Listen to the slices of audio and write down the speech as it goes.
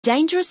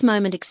Dangerous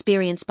moment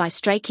experienced by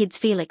Stray Kids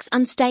Felix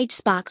Onstage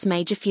sparks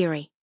major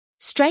fury.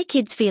 Stray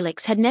Kids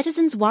Felix had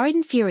netizens worried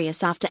and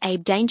furious after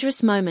I-DLE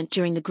dangerous moment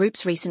during the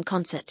group's recent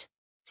concert.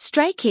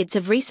 Stray Kids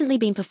have recently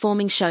been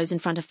performing shows in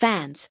front of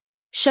fans,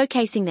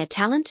 showcasing their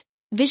talent,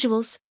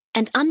 visuals,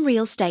 and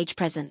unreal stage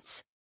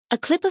presence. A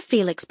clip of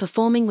Felix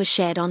performing was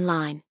shared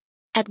online.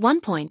 At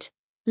one point,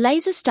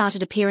 lasers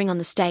started appearing on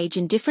the stage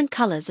in different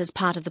colors as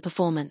part of the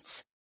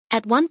performance.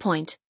 At one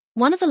point,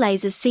 one of the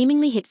lasers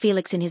seemingly hit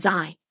Felix in his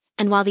eye,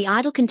 and while the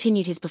idol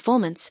continued his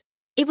performance,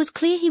 it was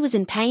clear he was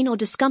in pain or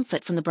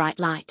discomfort from the bright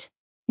light.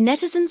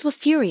 Netizens were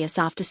furious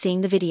after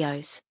seeing the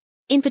videos.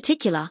 In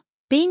particular,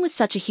 being with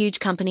such a huge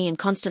company and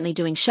constantly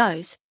doing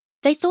shows,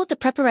 they thought that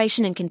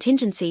preparation and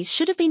contingencies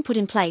should have been put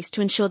in place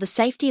to ensure the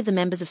safety of the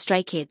members of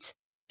Stray Kids,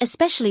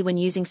 especially when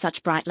using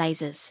such bright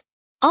lasers.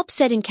 Op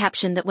said in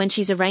caption that when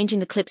she's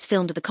arranging the clips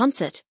filmed at the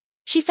concert,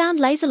 she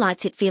found laser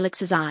lights hit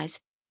Felix's eyes,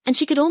 and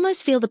she could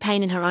almost feel the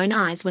pain in her own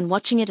eyes when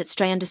watching it at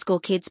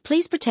Stray_Kids.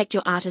 Please protect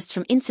your artists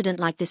from incident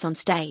like this on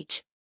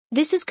stage.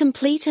 This is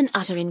complete and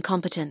utter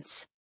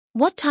incompetence.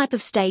 What type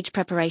of stage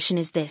preparation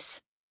is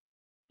this?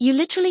 You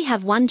literally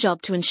have one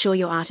job to ensure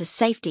your artist's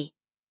safety,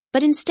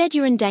 but instead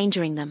you're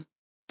endangering them.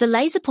 The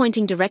laser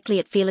pointing directly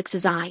at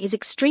Felix's eye is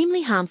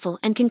extremely harmful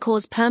and can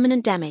cause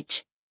permanent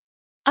damage.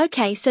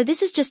 Okay, so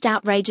this is just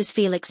outrageous.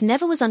 Felix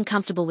never was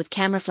uncomfortable with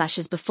camera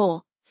flashes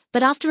before,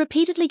 but after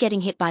repeatedly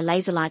getting hit by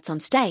laser lights on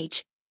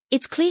stage,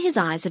 it's clear his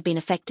eyes have been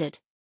affected.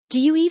 Do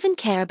you even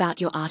care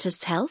about your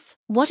artist's health?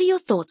 What are your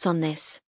thoughts on this?